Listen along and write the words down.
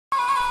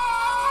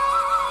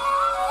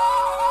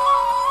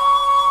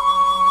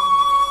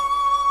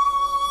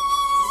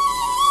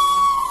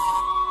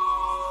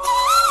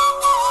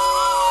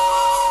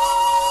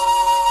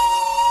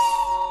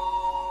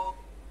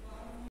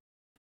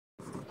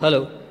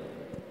Hello,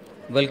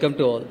 welcome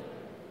to all.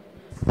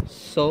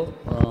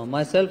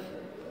 Myself,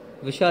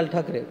 Vishal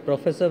Thakre,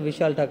 Professor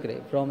Vishal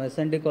Thakre from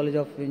SND College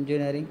of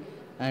Engineering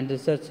and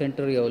Research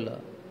Center,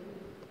 Yola.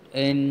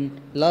 In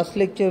last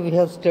lecture, we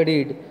have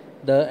studied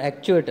the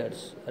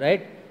actuators,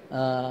 right?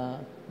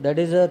 That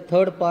is a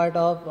third part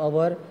of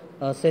our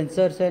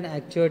sensors and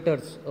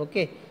actuators.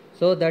 Okay,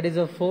 so that is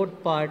a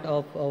fourth part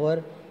of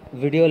our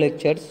video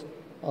lectures.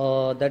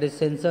 That is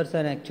sensors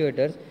and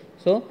actuators.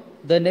 So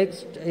the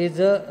next is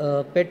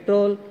a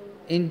petrol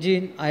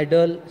engine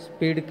idle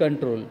speed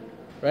control,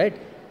 right?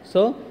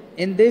 So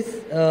in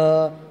this,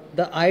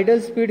 the idle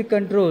speed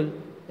control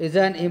is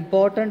an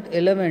important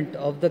element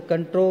of the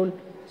control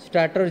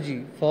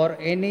strategy for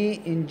any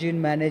engine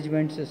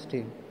management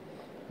system.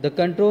 The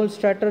control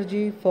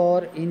strategy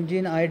for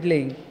engine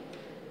idling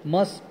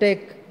must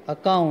take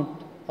account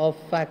of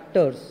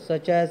factors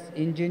such as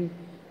engine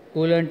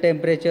coolant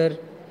temperature,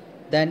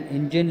 then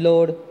engine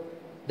load,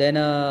 then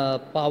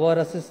power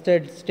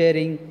assisted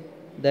steering,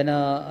 then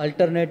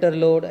alternator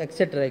load,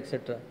 etc.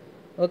 etc.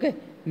 Okay,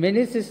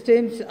 many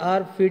systems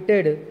are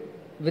fitted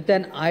with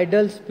an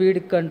idle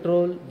speed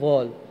control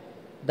valve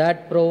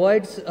that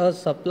provides a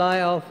supply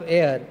of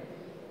air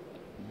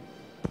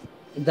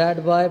that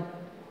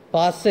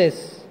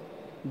bypasses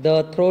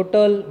the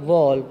throttle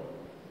valve,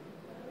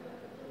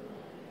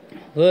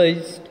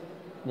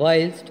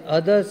 whilst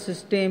other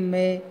systems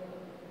may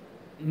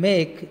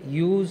make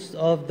use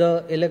of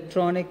the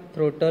electronic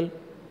throttle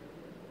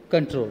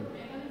control.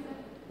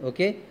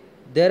 Okay,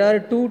 there are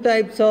two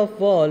types of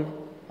valve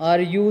are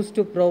used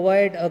to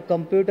provide a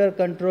computer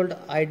controlled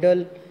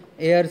idle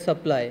air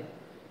supply.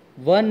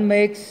 One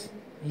makes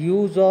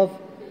use of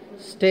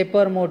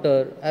stepper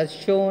motor as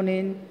shown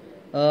in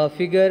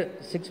figure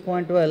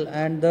 6.12,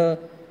 and the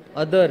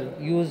other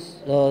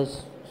use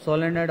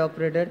solenoid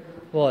operated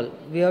valve.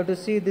 We have to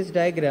see this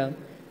diagram,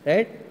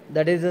 right?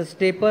 That is a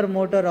stepper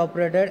motor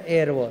operated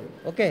air valve.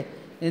 Okay,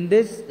 in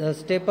this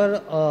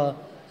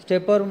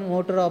stepper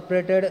motor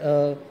operated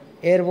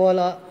air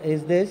valve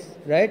is this,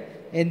 right?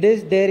 In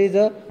this there is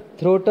a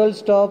throttle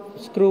stop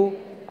screw,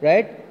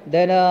 right?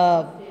 Then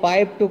a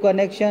pipe to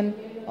connection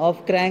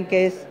of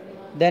crankcase,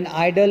 then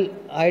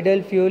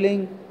idle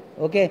fueling,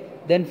 okay,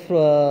 then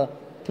throttle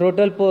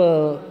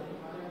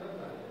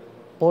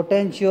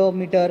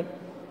potentiometer,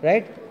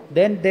 right?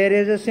 Then there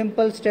is a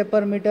simple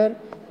stepper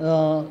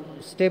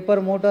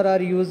motor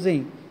are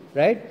using,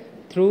 right,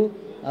 through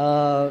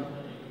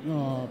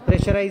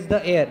pressurize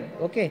the air.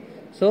 Okay,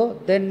 so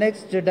then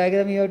next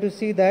diagram you have to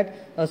see that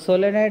a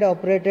solenoid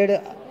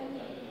operated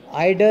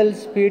idle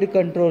speed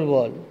control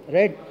valve,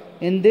 right?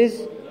 In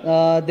this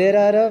there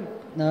are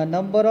a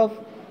number of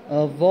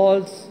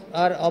valves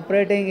are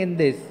operating in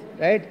this,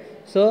 right?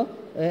 So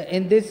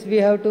in this we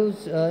have to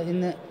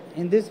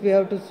in this we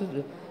have to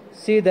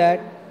see that,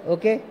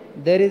 okay,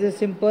 there is a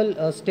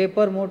simple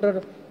stepper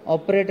motor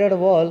operated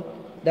valve,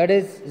 that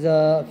is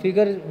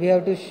figure we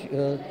have to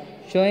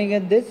showing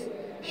in this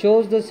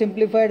shows the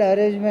simplified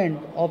arrangement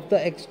of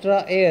the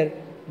extra air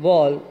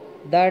valve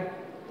that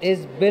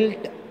is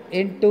built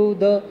into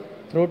the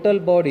throttle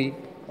body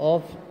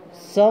of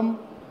some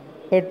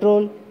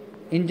petrol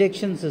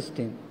injection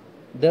system.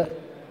 The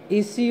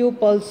ECU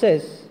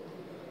pulses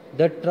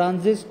the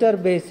transistor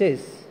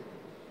bases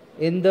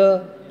in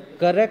the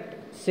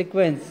correct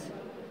sequence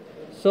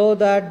so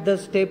that the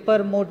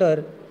stepper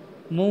motor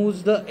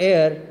moves the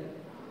air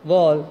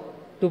valve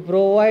to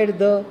provide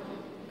the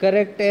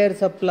correct air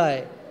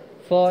supply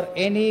for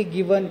any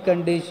given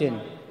condition.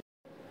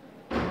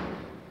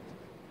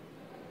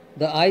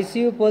 The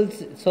ECU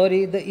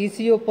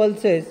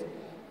pulses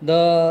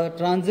the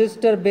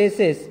transistor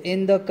bases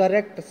in the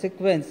correct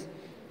sequence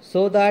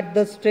so that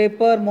the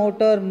stepper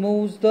motor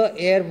moves the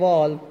air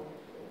valve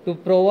to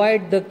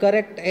provide the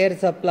correct air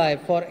supply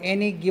for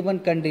any given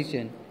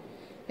condition.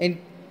 In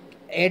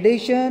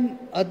addition,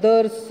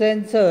 other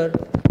sensor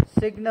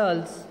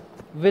signals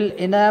will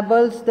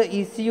enable the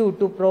ECU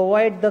to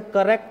provide the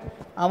correct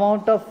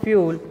amount of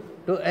fuel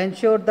to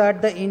ensure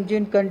that the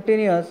engine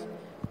continues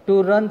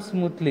to run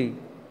smoothly.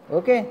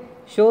 Okay,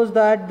 shows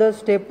that the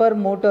stepper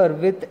motor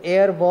with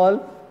air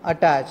valve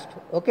attached.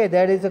 Okay,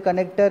 that is a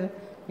connector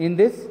in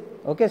this.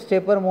 Okay,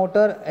 stepper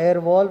motor,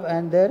 air valve,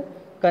 and their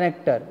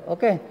connector.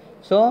 Okay,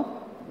 so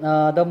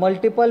the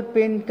multiple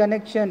pin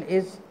connection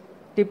is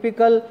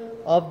typical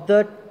of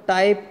the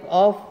type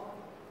of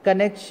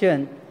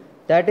connection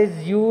that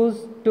is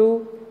used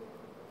to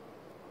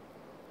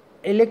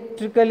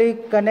electrically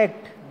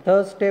connect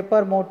the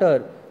stepper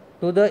motor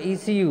to the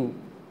ECU.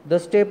 The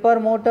stepper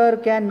motor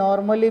can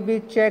normally be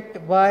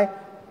checked by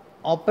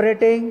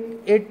operating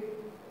it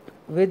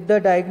with the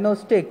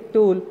diagnostic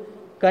tool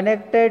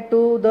connected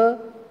to the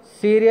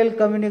serial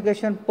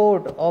communication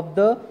port of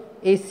the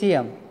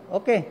ACM.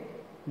 Okay,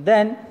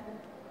 then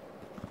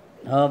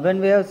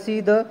when we have see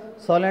the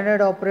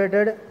solenoid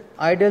operated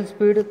idle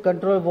speed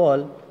control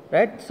valve,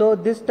 right? So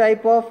this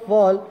type of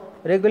valve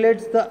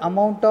regulates the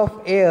amount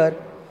of air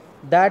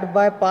that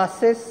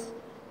bypasses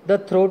the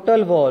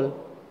throttle valve,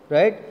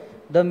 right?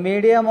 The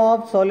medium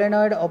of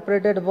solenoid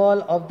operated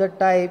valve of the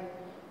type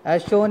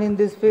as shown in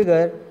this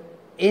figure.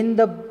 In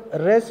the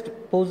rest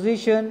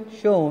position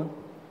shown,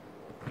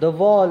 the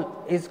valve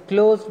is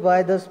closed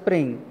by the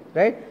spring,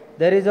 right?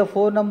 There is a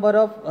 4 number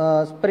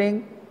of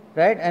spring,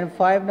 right, and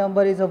 5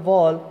 number is a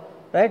valve,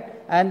 right,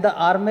 and the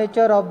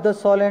armature of the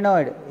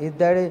solenoid is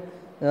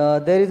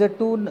there is a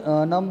 2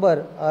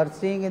 number are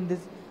seeing in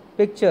this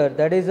picture,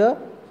 that is a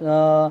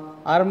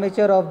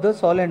armature of the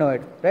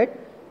solenoid, right,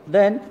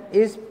 then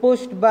is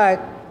pushed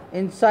back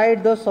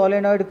inside the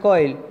solenoid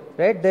coil,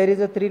 right. There is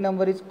a 3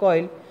 number is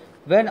coil.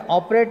 When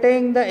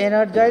operating the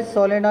energized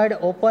solenoid,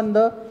 open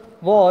the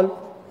valve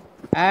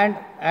and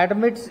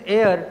admits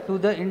air to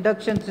the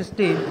induction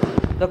system.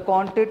 The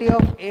quantity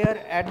of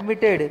air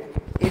admitted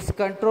is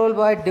controlled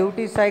by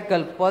duty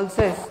cycle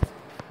pulses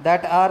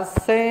that are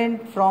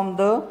sent from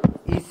the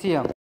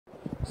ECM.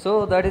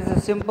 So that is a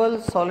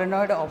simple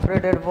solenoid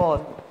operated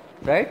valve,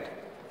 right?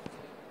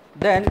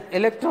 Then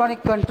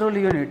electronic control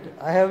unit.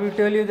 I have to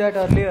tell you that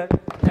earlier,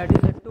 that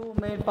is a 2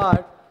 main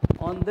part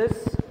on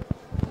this,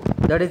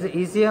 that is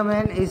ECM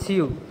and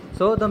ECU.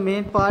 So the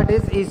main part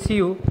is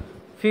ECU.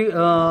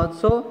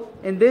 So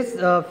in this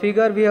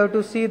figure we have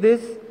to see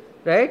this,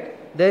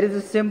 right? There is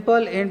a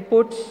simple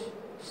input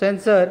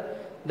sensor,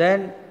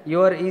 then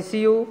your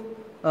ECU,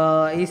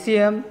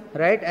 ECM,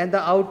 right, and the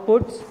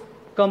outputs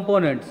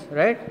components,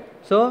 right?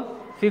 So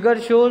figure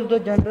shows the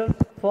general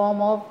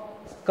form of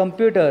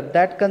computer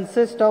that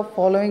consists of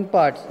following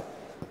parts.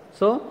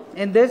 So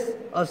in this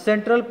a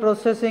central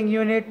processing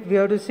unit, we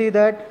have to see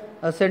that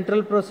a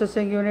central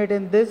processing unit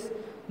in this,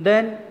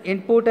 then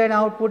input and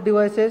output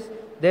devices.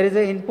 There is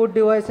a input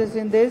devices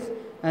in this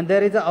and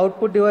there is a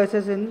output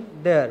devices in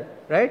there,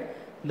 right?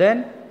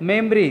 Then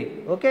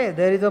memory, okay,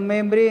 there is a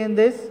memory in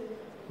this.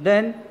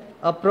 Then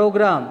a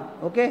program,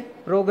 okay,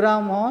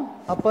 program on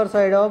upper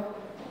side of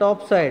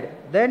top side.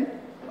 Then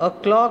a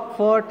clock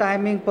for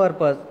timing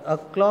purpose, a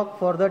clock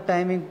for the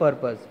timing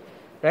purpose,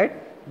 right?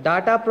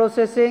 Data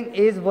processing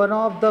is one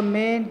of the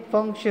main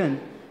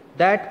functions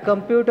that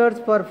computers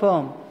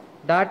perform.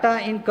 Data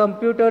in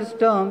computers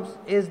terms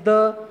is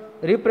the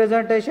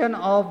representation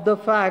of the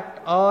fact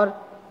or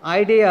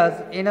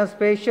ideas in a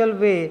special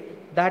way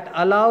that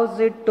allows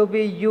it to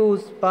be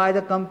used by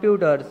the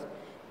computers.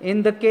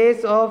 In the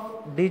case of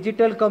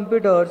digital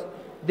computers,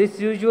 this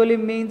usually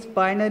means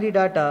binary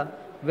data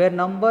where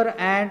number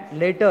and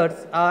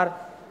letters are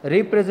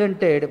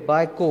represented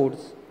by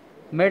codes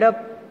made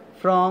up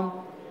from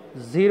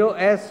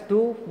 0s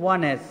to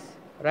 1s,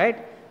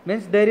 right?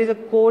 Means there is a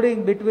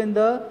coding between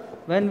the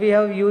when we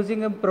have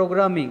using a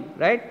programming,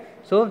 right?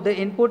 So the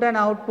input and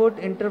output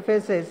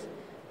interfaces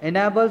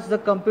enables the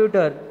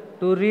computer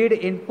to read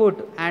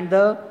input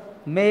and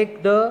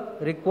make the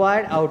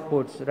required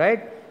outputs,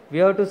 right? We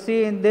have to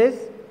see in this,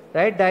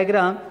 right,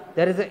 diagram,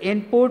 there is an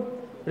input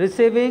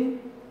receiving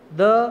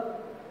the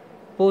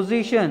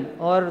position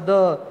or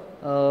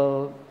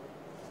the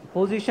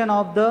position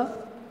of the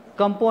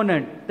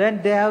component.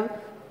 Then they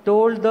have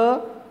told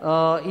the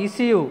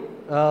ECU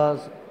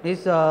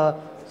is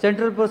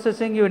central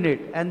processing unit,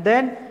 and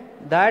then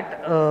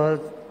that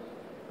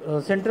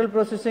central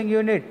processing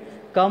unit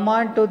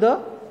command to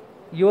the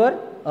your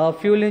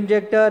fuel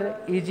injector,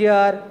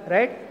 EGR,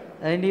 right,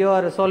 and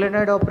your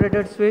solenoid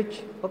operated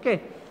switch.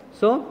 Okay,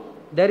 so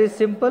there is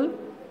simple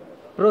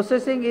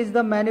processing is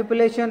the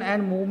manipulation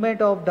and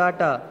movement of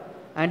data,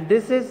 and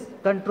this is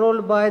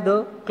controlled by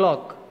the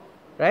clock,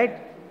 right?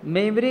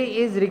 Memory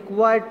is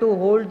required to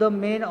hold the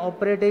main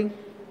operating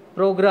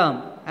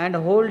program and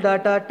hold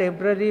data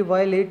temporarily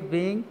while it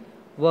being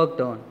worked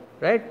on,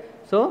 right?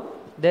 So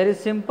there is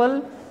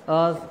simple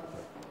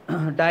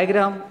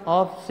diagram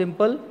of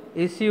simple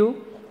ECU,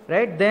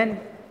 right? Then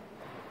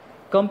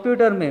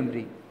computer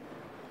memory,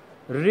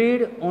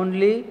 read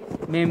only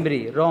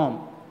memory,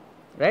 ROM,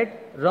 right?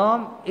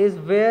 ROM is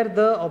where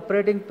the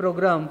operating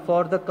program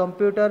for the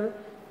computer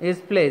is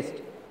placed.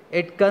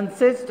 It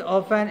consists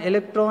of an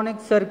electronic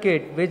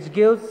circuit which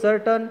gives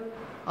certain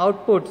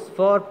outputs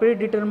for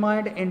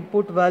predetermined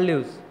input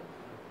values.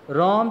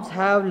 ROMs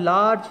have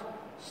large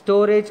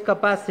storage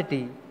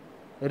capacity.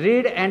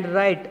 Read and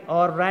write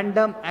or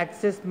random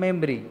access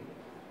memory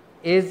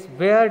is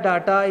where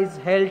data is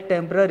held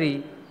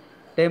temporarily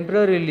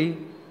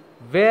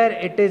where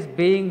it is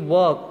being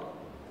worked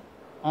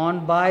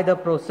on by the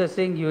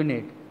processing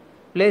unit.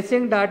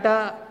 Placing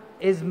data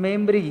is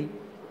memory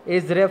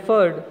is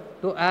referred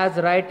to as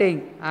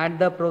writing, and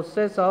the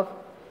process of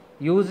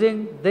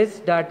using this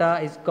data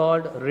is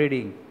called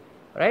reading,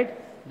 right?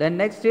 Then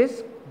next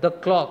is the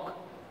clock.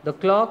 The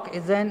clock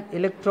is an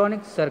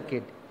electronic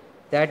circuit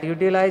that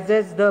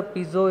utilizes the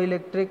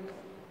piezoelectric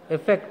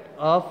effect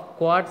of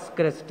quartz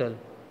crystal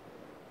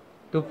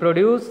to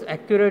produce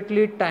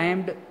accurately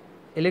timed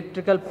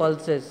electrical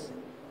pulses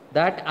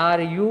that are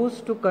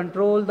used to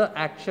control the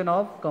action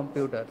of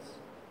computers.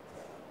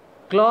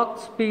 Clock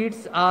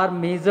speeds are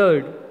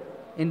measured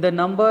in the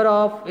number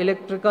of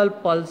electrical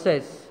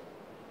pulses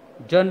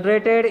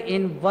generated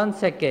in 1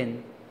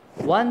 second.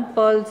 One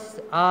pulse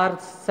or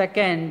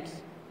second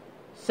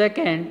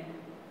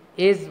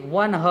is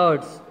 1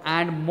 hertz,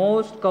 and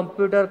most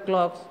computer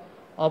clocks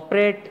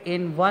operate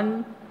in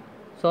 1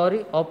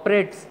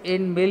 operates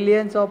in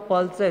millions of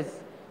pulses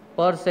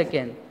per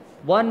second.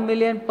 1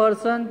 million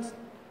pulses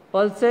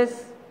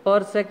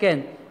per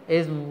second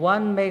is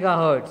 1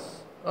 megahertz.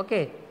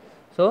 Okay.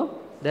 So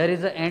there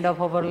is the end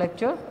of our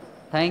lecture.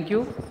 Thank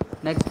you.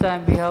 Next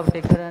time we have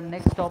taken a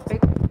next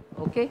topic.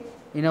 Okay,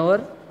 in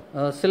our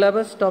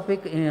syllabus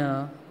topic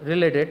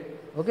related.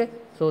 Okay.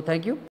 So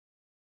thank you.